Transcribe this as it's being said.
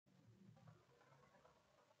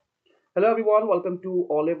Hello everyone, welcome to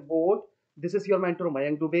Oliveboard. This is your mentor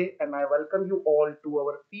Mayank and I welcome you all to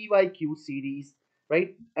our PYQ series,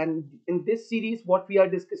 right? And in this series, what we are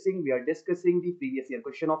discussing the previous year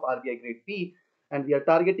question of RBI Grade B, and we are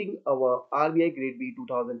targeting our RBI Grade B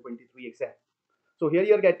 2023 exam. So here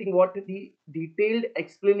you are getting what the detailed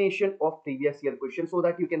explanation of previous year question so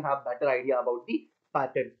that you can have better idea about the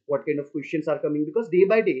pattern, what kind of questions are coming, because day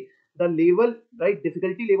by day the level, right,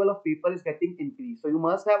 difficulty level of paper is getting increased. So you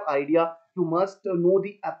must have idea, you must know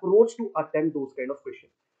the approach to attempt those kind of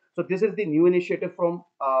questions. So this is the new initiative from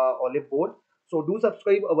Oliveboard. So do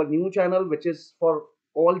subscribe our new channel, which is for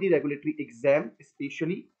all the regulatory exam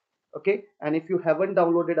especially. Okay, and if you haven't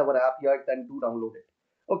downloaded our app yet, then do download it.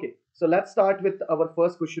 Okay, so let's start with our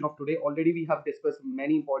first question of today. Already we have discussed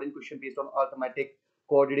many important questions based on arithmetic,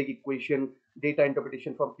 quadratic equation, data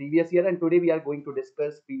interpretation from previous year, and today we are going to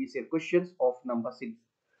discuss previous year questions of number series.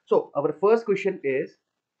 So our first question is,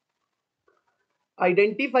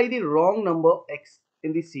 identify the wrong number x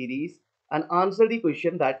in the series and answer the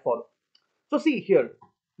question that follows. So see here,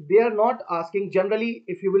 they are not asking generally.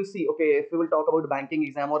 If you will see, okay, if we will talk about banking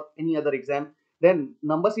exam or any other exam, then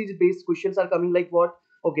number series based questions are coming like what?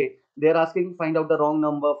 Okay, they are asking find out the wrong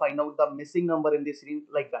number, find out the missing number in this series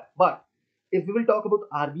like that. But if we will talk about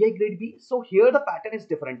RBI grade B, so here the pattern is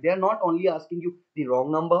different. They are not only asking you the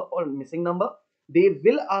wrong number or missing number, they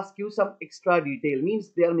will ask you some extra detail.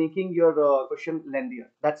 Means they are making your question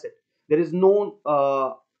lengthier. That's it. There is no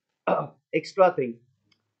extra thing,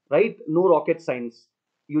 right? No rocket science.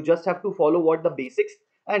 You just have to follow what the basics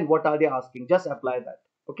and what are they asking. Just apply that.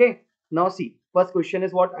 Okay. Now see, first question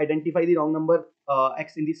is what? Identify the wrong number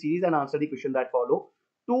x in the series and answer the question that follow.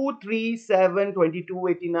 2, 3, 7, 22,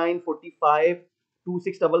 89, 45, 2,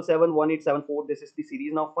 6, 7, 7, 1, 8, 7, 4. This is the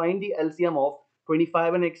series. Now find the LCM of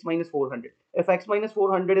 25 and x minus 400. If x minus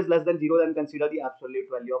 400 is less than 0, then consider the absolute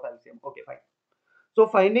value of LCM. Okay, fine. So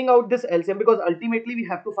finding out this LCM, because ultimately we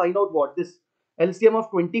have to find out what this LCM of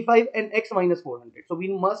 25 and x minus 400. So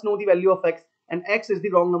we must know the value of x, and x is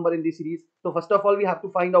the wrong number in the series. So first of all, we have to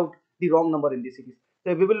find out the wrong number in the series.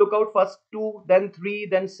 So we will look out first 2, then 3,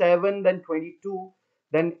 then 7, then 22,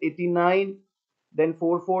 then 89, then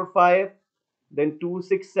 445, then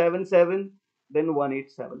 2677, then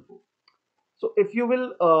 1874. So if you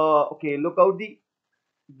will okay, look out the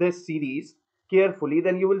this series carefully,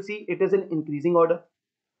 then you will see it is in increasing order.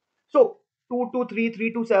 So 2 to 3,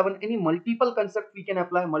 3 to 7, any multiple concept we can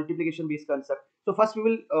apply, multiplication based concept. So first we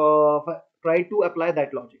will try to apply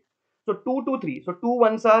that logic. So 2 to 3, so 2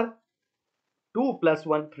 ones are 2 plus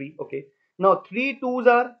 1, 3. Okay, now 3 twos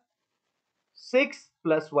are 6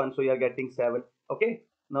 plus 1, so you are getting 7. Okay,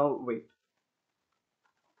 now wait,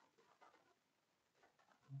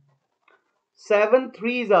 7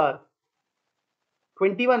 threes are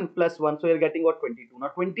 21 plus 1, so you are getting what? 22. Now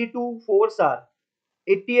 22 fours are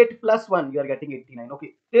 88 plus 1, you are getting 89.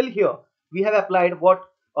 Okay, till here we have applied what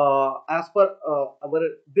as per our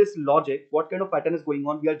this logic, what kind of pattern is going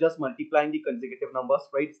on. We are just multiplying the consecutive numbers,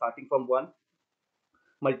 right? Starting from 1,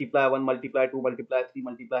 multiply 1, multiply 2, multiply 3,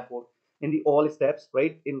 multiply 4 in the all steps,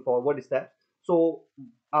 right, in forward step. So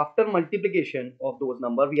after multiplication of those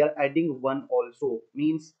number, we are adding 1 also.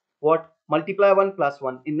 Means what? Multiply 1 plus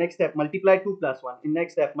 1 in next step, multiply 2 plus 1 in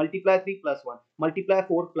next step, multiply 3 plus 1, multiply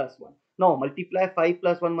 4 plus 1. Now multiply 5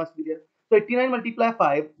 plus 1 must be there. So 89 multiply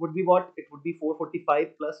 5 would be what? It would be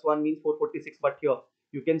 445 plus 1 means 446, but here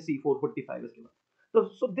you can see 445 is given.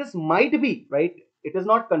 So this might be right. It is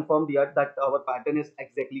not confirmed yet that our pattern is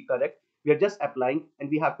exactly correct. We are just applying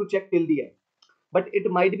and we have to check till the end. But it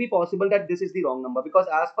might be possible that this is the wrong number, because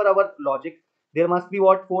as per our logic, there must be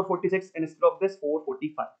what? 446 instead of this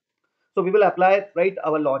 445. So we will apply right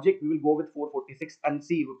our logic. We will go with 446 and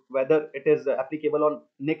see whether it is applicable on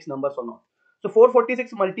next numbers or not. So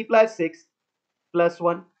 446 multiply 6 plus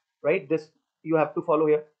 1, right? This you have to follow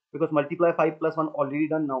here, because multiply 5 plus 1 already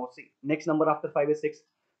done. Now see, next number after 5 is 6.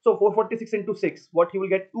 So 446 into 6, what you will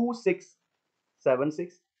get?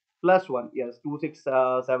 2676 plus 1. Yes,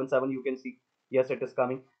 2677, you can see. Yes, it is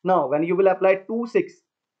coming. Now when you will apply 26,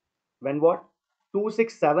 when what?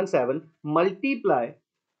 2677 multiply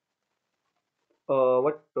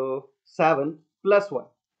what 7 plus 1.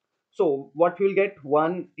 So what you will get?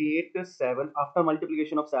 187. After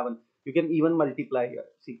multiplication of 7, you can even multiply here.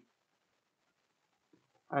 See,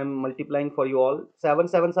 I'm multiplying for you all. 7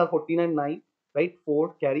 sevens are 49, 9, right?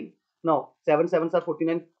 4 carry. Now 7 sevens are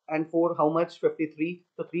 49 and 4 how much? 53.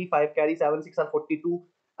 So 3 5 carry. 7 6 are 42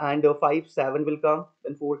 and 5 7 will come.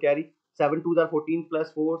 Then 4 carry. 7 2s are 14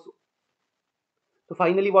 plus 4. So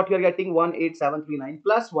finally what you are getting? 18739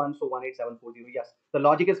 plus 1, so 18740. Yes, the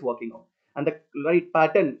logic is working out, and the right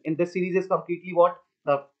pattern in this series is completely what?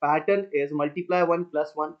 The pattern is multiply 1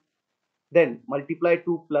 plus 1, then multiply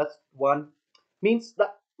 2 plus 1, means the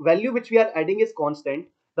value which we are adding is constant,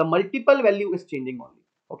 the multiple value is changing only.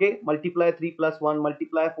 Okay, multiply 3 plus 1,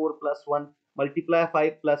 multiply 4 plus 1, multiply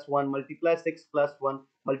 5 plus 1, multiply 6 plus 1,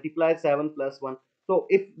 multiply 7 plus 1. So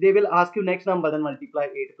if they will ask you next number, then multiply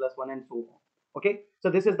 8 plus 1 and so on. Okay, so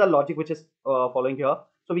this is the logic which is following here.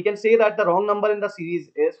 So we can say that the wrong number in the series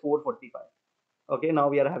is 445. Okay, now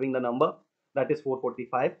we are having the number that is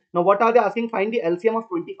 445. Now what are they asking? Find the LCM of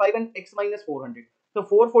 25 and x minus 400. So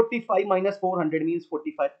 445 minus 400 means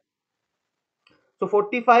 45. So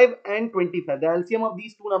 45 and 25, the LCM of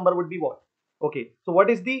these two number would be what? Okay, so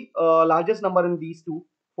what is the largest number in these two?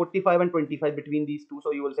 45 and 25, between these two,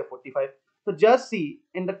 so you will say 45. So just see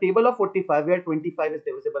in the table of 45 where 25 is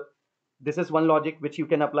divisible. This is one logic which you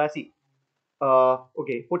can apply. See,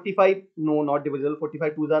 okay, 45, no, not divisible.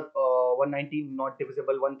 45 twos are 119, not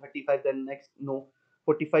divisible. 135, then next, no.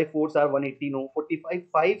 45 fours are 180, no. 45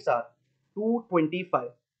 fives are 225,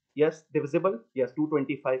 yes, divisible, yes,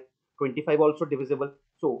 225. 25 also divisible,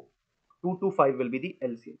 so 225 will be the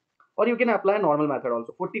LCM. Or you can apply a normal method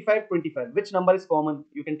also. 45, 25, which number is common?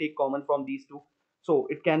 You can take common from these two, so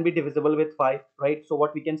it can be divisible with 5, right? So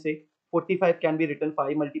what we can say, 45 can be written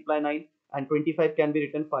 5 multiply 9, and 25 can be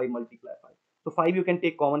written 5 multiply 5. So 5 you can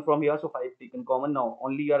take common from here, so 5 taken common. Now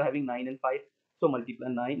only you are having 9 and 5, so multiply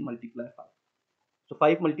 9 multiply 5. So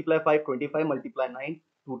 5 multiply 5, 25 multiply 9,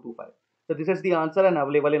 225. So this is the answer and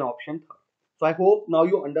available in option 3. So I hope now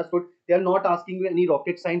you understood. They are not asking you any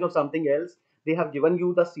rocket science or something else. They have given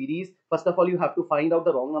you the series. First of all, you have to find out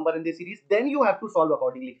the wrong number in the series. Then you have to solve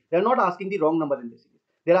accordingly. They are not asking the wrong number in the series.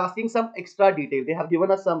 They are asking some extra detail. They have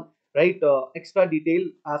given us some extra detail.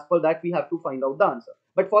 As per that, we have to find out the answer.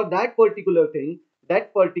 But for that particular thing,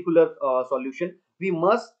 that particular solution, we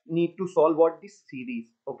must need to solve what this series.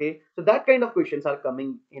 Okay, so that kind of questions are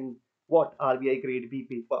coming in what RBI Grade B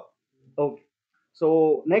paper. Okay,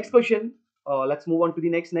 so next question. Let's move on to the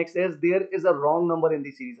next. Next is there is a wrong number in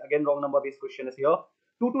the series. Again, wrong number based question is here.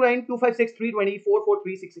 229, 256, 320,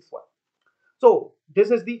 443, 661. So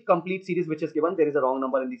this is the complete series which is given. There is a wrong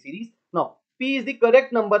number in the series. Now P is the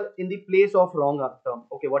correct number in the place of wrong term.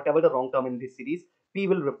 Okay, whatever the wrong term in this series, P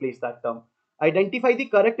will replace that term. Identify the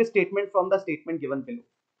correct statement from the statement given below.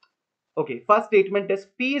 Okay, first statement is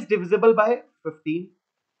P is divisible by 15.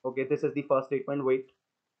 Okay, this is the first statement. Wait,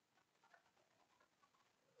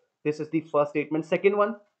 this is the first statement. Second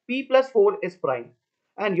one, P plus 4 is prime.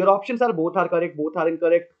 And your options are both are correct, both are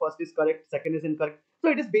incorrect. First is correct, second is incorrect.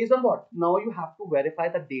 So it is based on what? Now you have to verify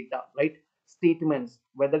the data, right? Statements,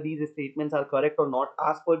 whether these statements are correct or not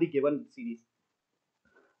as per the given series.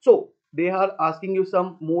 So they are asking you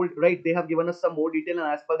some more, right? They have given us some more detail,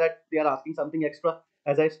 and as per that, they are asking something extra,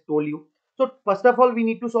 as I told you. So first of all, we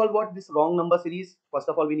need to solve what this wrong number series. First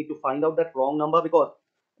of all, we need to find out that wrong number, because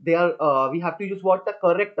they are we have to use what? The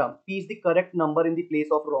correct term. P is the correct number in the place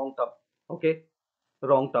of wrong term. Okay,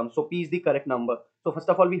 wrong term. So P is the correct number. So first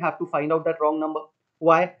of all, we have to find out that wrong number.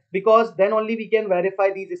 Why? Because then only we can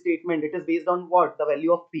verify these statement. It is based on what? The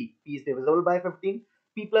value of P. P is divisible by 15.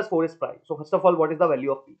 P plus 4 is prime. So first of all, what is the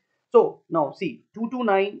value of P? So now see,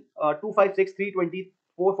 229, 256, 320,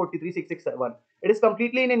 443, 667. It is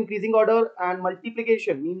completely in increasing order, and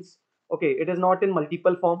multiplication means, okay, it is not in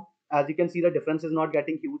multiple form. As you can see, the difference is not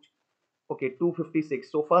getting huge. Okay, 256.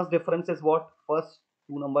 So first difference is what? First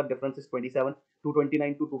two number difference is 27.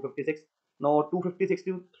 229 to 256. Now 256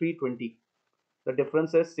 to 320. The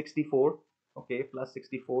difference is 64. Okay, plus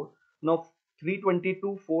 64. Now 320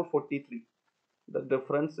 to 443. The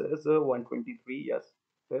difference is 123. Yes,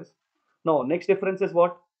 yes. Now next difference is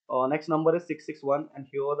what? Next number is 661, and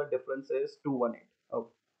here the difference is 218. Okay.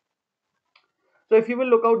 So if you will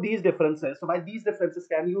look out these differences, so by these differences,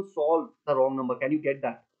 can you solve the wrong number? Can you get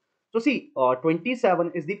that? So see,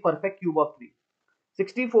 27 is the perfect cube of 3.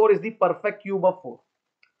 64 is the perfect cube of 4.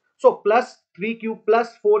 So plus 3 cube plus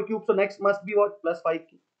 4 cube. So next must be what? Plus 5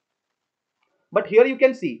 cube. But here you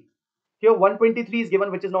can see, here 123 is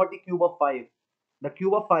given, which is not the cube of 5. The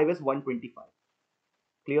cube of 5 is 125.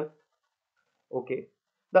 Clear? Okay.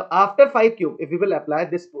 The after 5 cube, if we will apply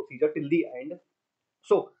this procedure till the end,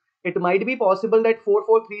 so it might be possible that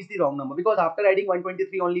 443 is the wrong number, because after adding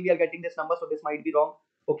 123 only we are getting this number, so this might be wrong.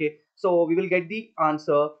 Okay, so we will get the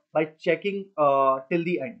answer by checking till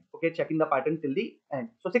the end. Okay, checking the pattern till the end.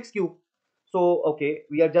 So 6 cube. So okay,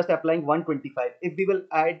 we are just applying 125. If we will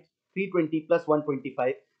add 320 plus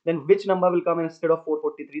 125, then which number will come instead of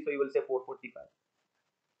 443? So you will say 445.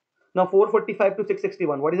 Now 445 to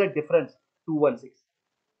 661, what is the difference? 216,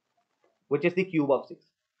 which is the cube of 6.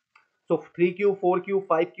 So 3 cube, 4 cube,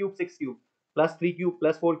 5 cube, 6 cube. plus 3 cube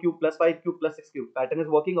plus 4 cube plus 5 cube plus 6 cube. Pattern is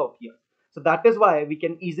working out here. So that is why we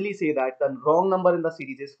can easily say that the wrong number in the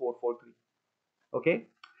series is 443. Okay.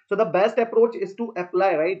 So the best approach is to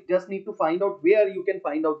apply, right? Just need to find out where you can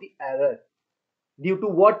find out the error due to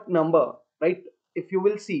what number, right? If you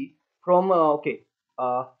will see from okay,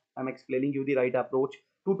 I'm explaining you the right approach.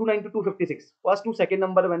 229 to 256, first to second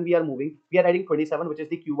number, when we are moving, we are adding 27, which is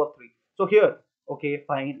the cube of 3. So here, okay,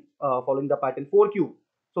 fine, following the pattern 4 cube,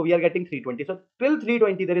 so we are getting 320. So till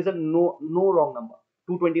 320 there is a no wrong number.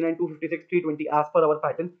 229, 256, 320 as per our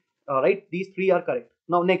pattern, right? These three are correct.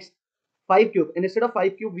 Now next, 5 cube, and instead of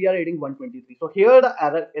 5 cube we are adding 123. So here the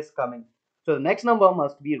error is coming, so the next number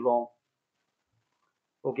must be wrong.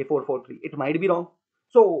 Okay, 443. It might be wrong.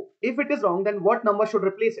 So if it is wrong, then what number should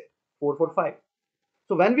replace it? 445.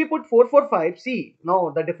 So when we put 445, see,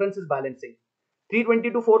 now the difference is balancing.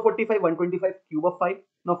 320 to 445, 125 cube of 5.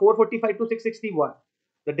 Now 445 to 661.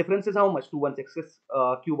 The difference is how much? 216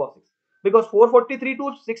 cube of 6. Because 443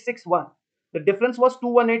 to 661, the difference was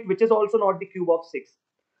 218, which is also not the cube of 6.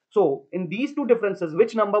 So in these two differences,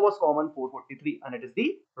 which number was common? 443, and it is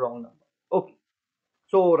the wrong number. Okay.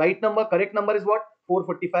 So right number, correct number is what?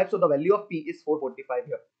 445. So the value of P is 445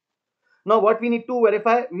 here. Now what we need to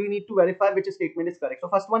verify? We need to verify which statement is correct. So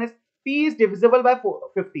first one is P is divisible by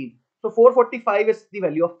 15. So 445 is the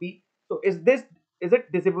value of P. So is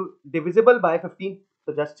it divisible by 15?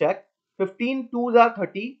 So just check. 15 twos are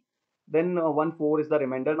 30. Then 1 4 is the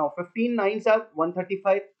remainder. Now 15 nines are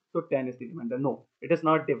 135. So 10 is the remainder. No, it is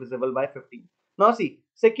not divisible by 15. Now see,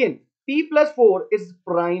 second, P plus 4 is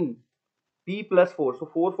prime. P plus 4. So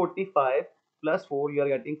 445 plus 4, you are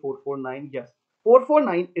getting 449. Yes,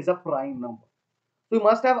 449 is a prime number. So you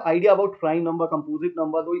must have idea about prime number, composite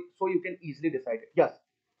number, so you can easily decide it. Yes,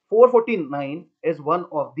 449 is one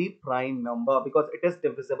of the prime number because it is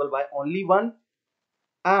divisible by only 1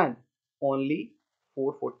 and only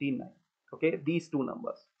 449. Okay, these two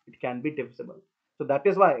numbers, it can be divisible. So that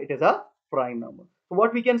is why it is a prime number. So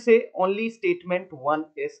what we can say, only statement 1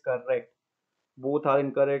 is correct. Both are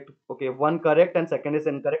incorrect. Okay, one correct and second is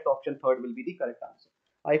incorrect. Option third will be the correct answer.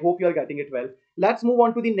 I hope you are getting it well. Let's move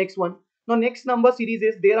on to the next one. Now next number series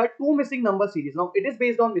is, there are two missing number series. Now it is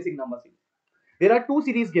based on missing number series. There are two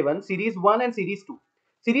series given, series 1 and series 2.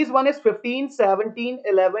 Series 1 is 15, 17,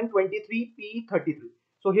 11, 23, P 33.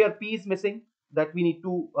 So here P is missing, that we need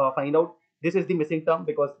to find out. This is the missing term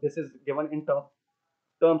because this is given in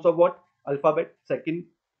terms of what? Alphabet. Second,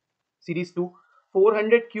 series 2,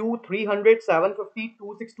 400 Q, 300, 750,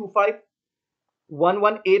 2625,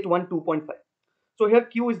 118, 2.5. So here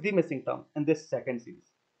Q is the missing term in this second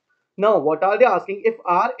series. Now what are they asking? If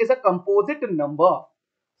R is a composite number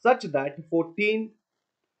such that 14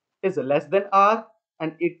 is less than R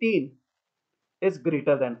and 18 is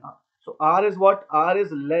greater than R. So R is what? R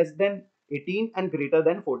is less than 18 and greater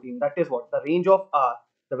than 14. That is what? The range of R,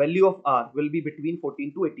 the value of R will be between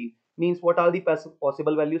 14 to 18. Means what are the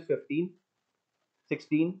possible values? 15,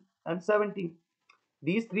 16 and 17.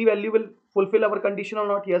 These three value will fulfill our condition or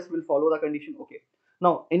not? Yes, will follow the condition. Okay.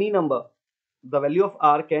 Now any number, the value of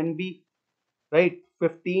R can be, right,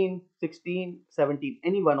 15, 16, 17,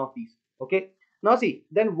 any one of these. Okay. Now see,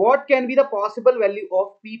 then what can be the possible value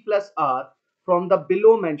of P plus R from the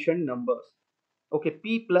below mentioned numbers? Okay,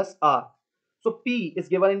 P plus R. So P is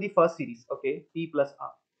given in the first series. Okay, P plus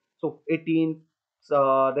R. So 18,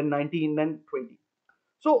 then 19, then 20.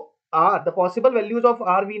 So R, the possible values of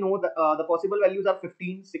R, we know that the possible values are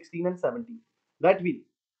 15, 16 and 17. That we,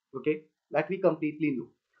 okay, that we completely know.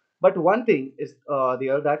 But one thing is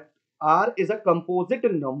there, that R is a composite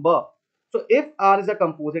number. So if R is a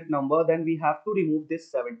composite number, then we have to remove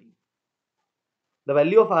this 17. The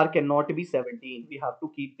value of R cannot be 17. We have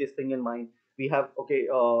to keep this thing in mind. We have, okay,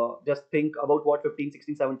 just think about what 15,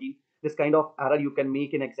 16, 17. This kind of error you can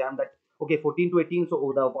make in exam, that okay, 14 to 18,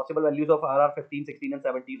 so the possible values of R are 15, 16 and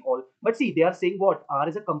 17 all. But see, they are saying what? R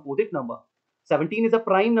is a composite number. 17 is a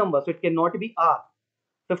prime number, so it cannot be R.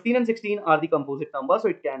 15 and 16 are the composite numbers, so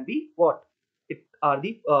it can be what? It are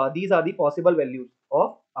the these are the possible values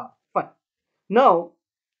of R. Fine. Now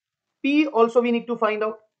P also we need to find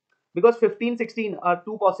out, because 15, 16 are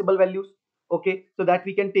two possible values. Okay, so that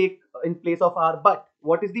we can take in place of R. But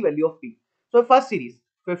what is the value of P? So first series,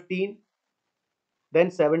 15,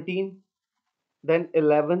 then 17, then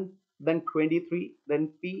 11, then 23, then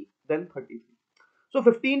P, then 33. So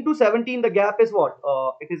 15 to 17, the gap is what?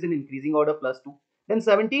 It is in increasing order, plus 2. Then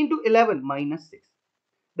 17 to 11, minus 6.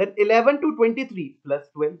 Then 11 to 23, plus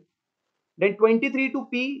 12. Then 23 to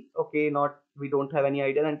P, okay, not, we don't have any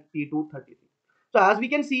idea, and P to 33. So as we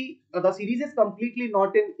can see, the series is completely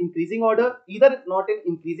not in increasing order, either not in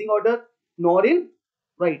increasing order nor in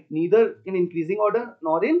right? Neither in increasing order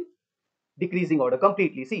nor in decreasing order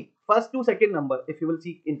completely. See, first to second number, if you will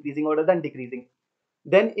see increasing order, then decreasing,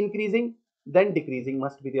 then increasing, then decreasing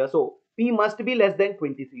must be there. So P must be less than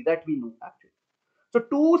 23. That we know actually. So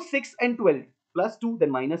 2, 6 and 12 plus 2,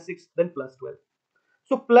 then minus 6, then plus 12.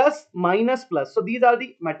 So plus, minus, plus. So these are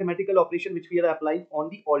the mathematical operation which we are applying on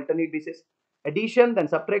the alternate basis. Addition, then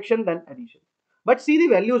subtraction, then addition. But see the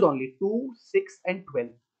values only 2, 6 and 12.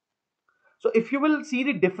 So if you will see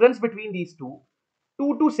the difference between these two,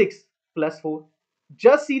 2 to 6 plus 4.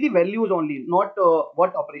 Just see the values only, not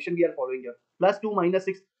what operation we are following here. Plus 2 minus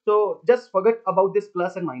 6. So just forget about this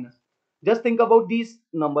plus and minus. Just think about these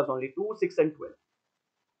numbers only 2, 6 and 12.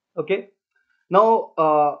 Okay. Now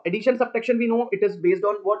addition subtraction we know it is based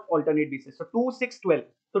on what alternate basis. So 2, 6, 12.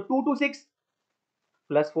 So 2 to 6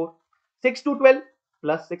 plus 4. 6 to 12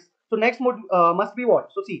 plus 6. So next mode must be what?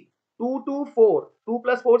 So see 2 to 4. 2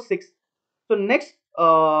 plus 4 6. So next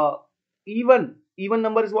even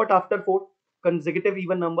number is what after 4? Consecutive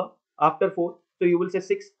even number after 4. So you will say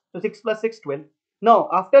 6. So 6 plus 6 12. Now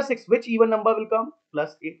after 6 which even number will come?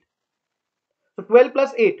 Plus 8. So 12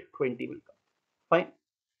 plus 8 20 will come. Fine.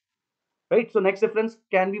 Right? So next difference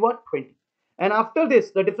can be what? 20. And after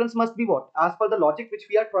this, the difference must be what? As per the logic which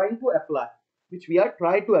we are trying to apply.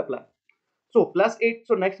 So plus 8,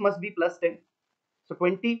 so next must be plus 10. So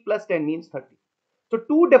 20 plus 10 means 30. So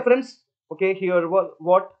two difference, okay, here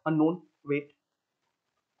what? Unknown. Wait.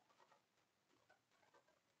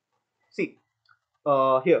 See,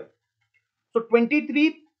 here. So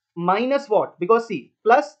 23 minus what? Because see,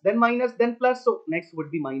 plus, then minus, then plus. So next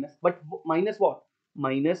would be minus. But minus what?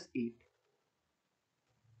 Minus 8.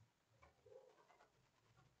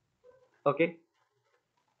 Okay.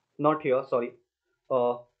 Not here, sorry.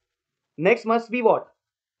 Uh, Next must be what?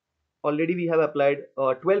 Already we have applied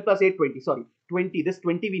 12 plus 8, 20. Sorry, 20. This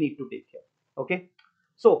 20 we need to take here. Okay.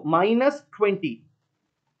 So minus 20.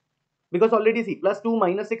 Because already see, plus 2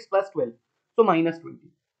 minus 6 plus 12. So minus 20.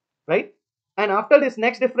 Right? And after this,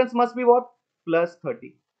 next difference must be what? Plus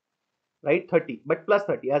 30. Right? 30. But plus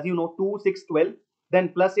 30. As you know, 2, 6, 12. Then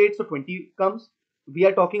plus 8. So 20 comes. We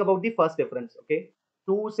are talking about the first difference. Okay.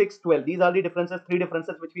 2, 6, 12. These are the differences, three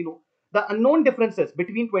differences which we know. The unknown differences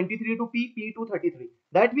between 23 to P, P to 33,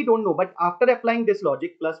 that we don't know. But after applying this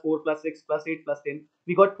logic, plus 4, plus 6, plus 8, plus 10,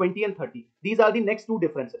 we got 20 and 30. These are the next two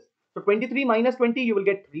differences. So 23 minus 20, you will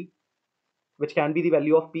get 3, which can be the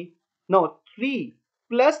value of P. Now 3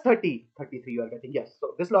 plus 30, 33 you are getting. Yes.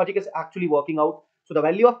 So this logic is actually working out. So the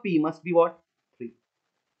value of P must be what? 3.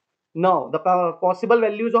 Now the possible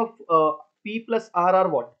values of P plus R are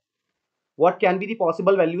what? What can be the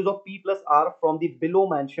possible values of P plus R from the below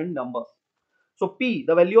mentioned numbers? So P,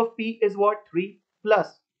 the value of P is what? 3 plus.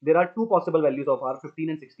 There are two possible values of R, 15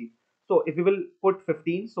 and 16. So if we will put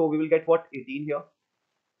 15, so we will get what? 18 here.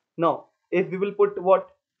 Now, if we will put what?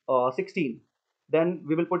 16, then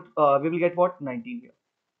we will get what? 19 here.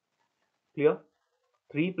 Clear?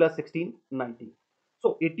 3 plus 16, 19.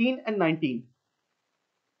 So 18 and 19.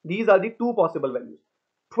 These are the two possible values.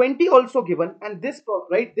 20 also given, and this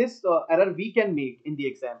error we can make in the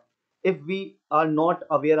exam if we are not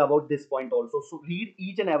aware about this point also. So read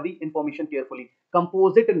each and every information carefully,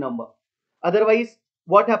 compose it in number. Otherwise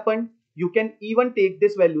what happened, you can even take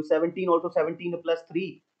this value 17 also, 17 plus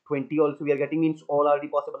 3 20 also we are getting, means all are the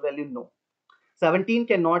possible value. No, 17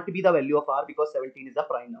 cannot be the value of R because 17 is a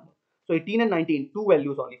prime number. So 18 and 19, two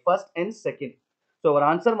values only, first and second. So our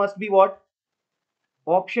answer must be what?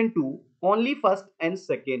 Option 2, only first and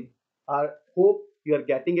second. I hope you are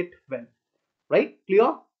getting it well. Right?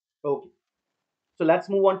 Clear? Okay. So let's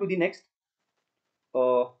move on to the next.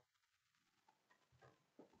 Uh,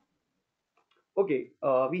 okay.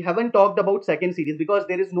 We haven't talked about second series because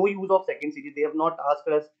there is no use of second series. They have not asked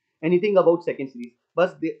us anything about second series.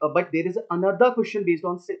 But there is another question based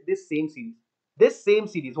on this same series. This same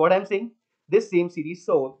series. What I'm saying? This same series.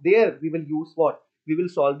 So there we will use what? We will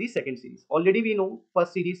solve the second series. Already we know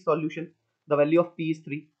first series solution. The value of P is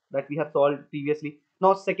 3 that we have solved previously.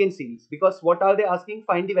 Now second series, because what are they asking?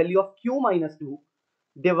 Find the value of Q minus 2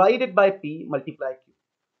 divided by P multiply Q.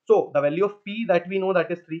 So the value of P that we know,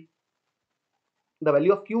 that is 3. The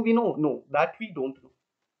value of Q we know? No, that we don't know.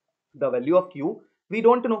 The value of Q we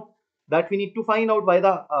don't know. That we need to find out by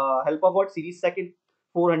the help of what? Series second,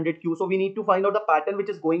 400 Q. So we need to find out the pattern which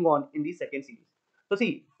is going on in the second series. So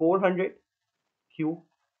see, 400 Q,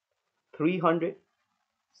 300,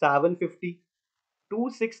 750,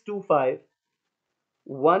 2625,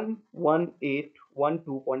 118,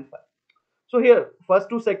 12.5. So here, first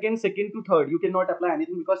to second, second to third, you cannot apply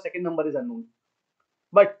anything because second number is unknown.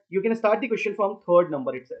 But you can start the question from third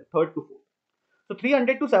number itself, third to fourth. So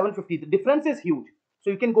 300 to 750, the difference is huge. So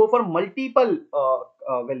you can go for multiple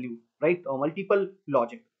value, right? Or multiple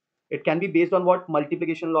logic. It can be based on what?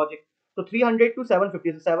 Multiplication logic. So 300 to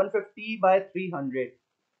 750. So 750 by 300.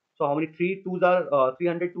 So how many 3 2s are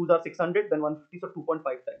 300 2s are 600, then 150, so 2.5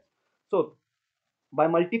 times. So by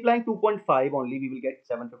multiplying 2.5 only we will get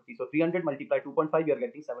 750. So 300 multiply 2.5, we are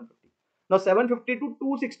getting 750. Now 750 to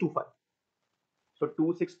 2625. So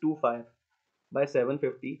 2625 by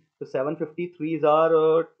 750. So 753s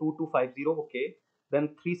are 2250. Okay. Then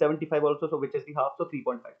 375 also. So which is the half? So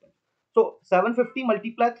 3.5 times. So 750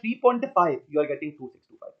 multiply 3.5, you are getting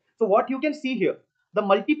 2625. So what you can see here, the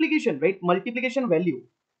multiplication, right? Multiplication value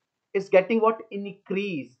is getting what?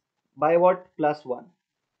 Increase by what? Plus 1.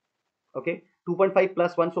 Okay. 2.5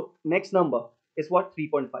 plus 1. So next number is what?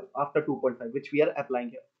 3.5 after 2.5, which we are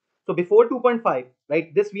applying here. So before 2.5,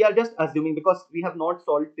 right? This we are just assuming because we have not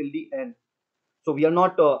solved till the end. So we are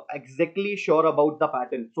not exactly sure about the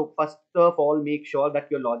pattern. So first of all, make sure that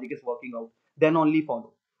your logic is working out. Then only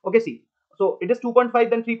follow. Okay, see. So it is 2.5,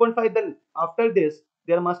 then 3.5. Then after this,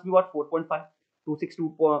 there must be what? 4.5.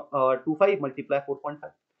 262.25 multiply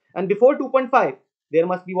 4.5. And before 2.5, there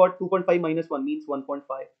must be what? 2.5 minus 1 means 1.5.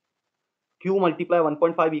 Q multiply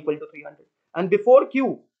 1.5 equal to 300. And before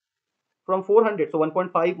Q, from 400, so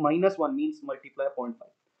 1.5 minus 1 means multiply 0.5.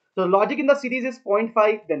 So the logic in the series is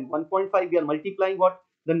 0.5, then 1.5, we are multiplying what?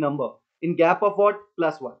 The number in gap of what?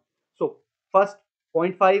 Plus 1. So first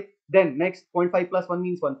 0.5, then next 0.5 plus 1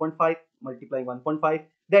 means 1.5, multiplying 1.5,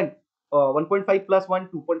 then 1.5 plus 1,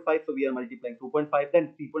 2.5, so we are multiplying 2.5,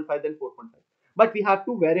 then 3.5, then 4.5. But we have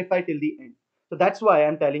to verify till the end. So that's why I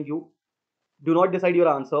am telling you, do not decide your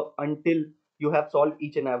answer until you have solved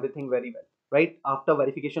each and everything very well, right? After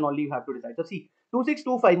verification only you have to decide. So see,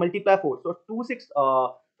 2625 multiply 4, so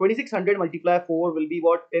 2600 multiply 4 will be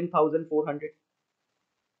what? 10,400.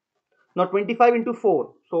 Now 25 into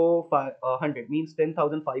 4, so 100 means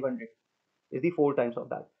 10,500 is the 4 times of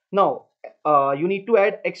that. Now you need to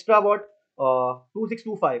add extra what?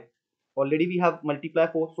 2625. Already we have multiply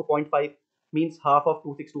 4, so zero point 0.5 means half of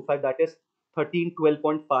 2625, that is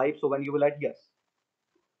 1312.5. So when you will add, yes,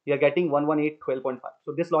 we are getting 11812.5.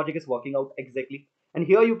 So this logic is working out exactly. And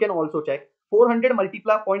here you can also check 400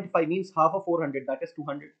 multiply 0.5 means half of 400, that is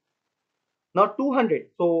 200. Now 200,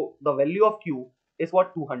 so the value of Q is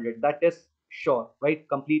what? 200, that is sure, right?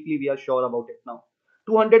 Completely we are sure about it now.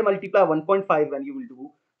 200 multiply 1.5 when you will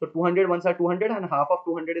do, so 200 ones are 200 and half of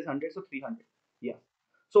 200 is 100, so 300. Yeah,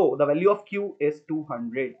 so the value of Q is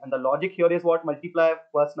 200, and the logic here is what? Multiply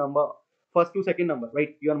first number, first to second number,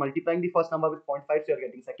 right? You are multiplying the first number with 0.5, so you are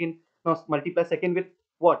getting second. Now multiply second with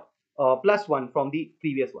what? Plus 1 from the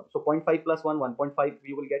previous one. So 0.5 plus 1, 1.5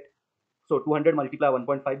 you will get. So 200 multiply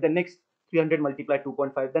 1.5, then next 300 multiply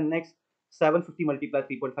 2.5, then next 750 multiply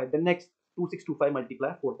 3.5, then next 2625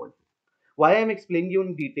 multiply 4.5. Why I am explaining you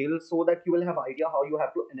in detail? So that you will have idea how you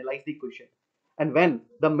have to analyze the question. And when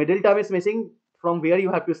the middle term is missing, from where you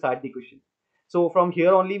have to start the question. So from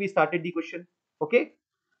here only we started the question. Okay.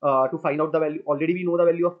 To find out the value, already we know the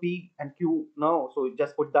value of P and Q now. So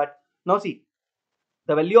just put that. Now see,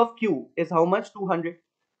 the value of Q is how much? 200.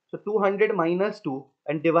 So 200 minus 2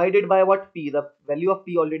 and divided by what? P. The value of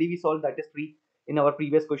P already we solved, that is 3 in our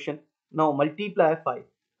previous question. Now multiply 5.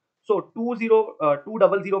 So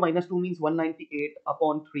 200 minus 2 means 198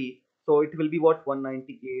 upon 3. So it will be what?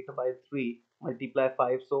 198 by 3 multiply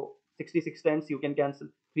 5. So 66 times you can cancel.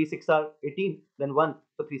 3 6 are 18, then 1.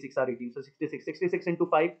 So 3 6 are 18. So 66 into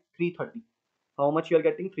 5, 330. How much you are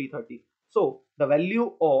getting? 330. So the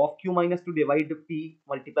value of Q minus 2 divided P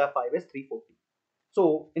multiply 5 is 340.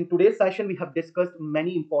 So in today's session, we have discussed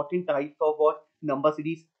many important types of what? Number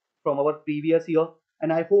series from our previous year.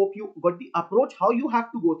 And I hope you got the approach how you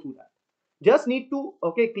have to go through that. Just need to,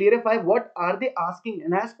 okay, clarify what are they asking,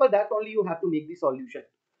 and as per that only you have to make the solution.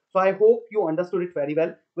 So I hope you understood it very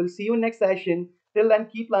well. We'll see you in next session. Till then,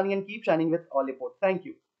 keep learning and keep shining with Oliveboard. Thank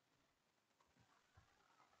you.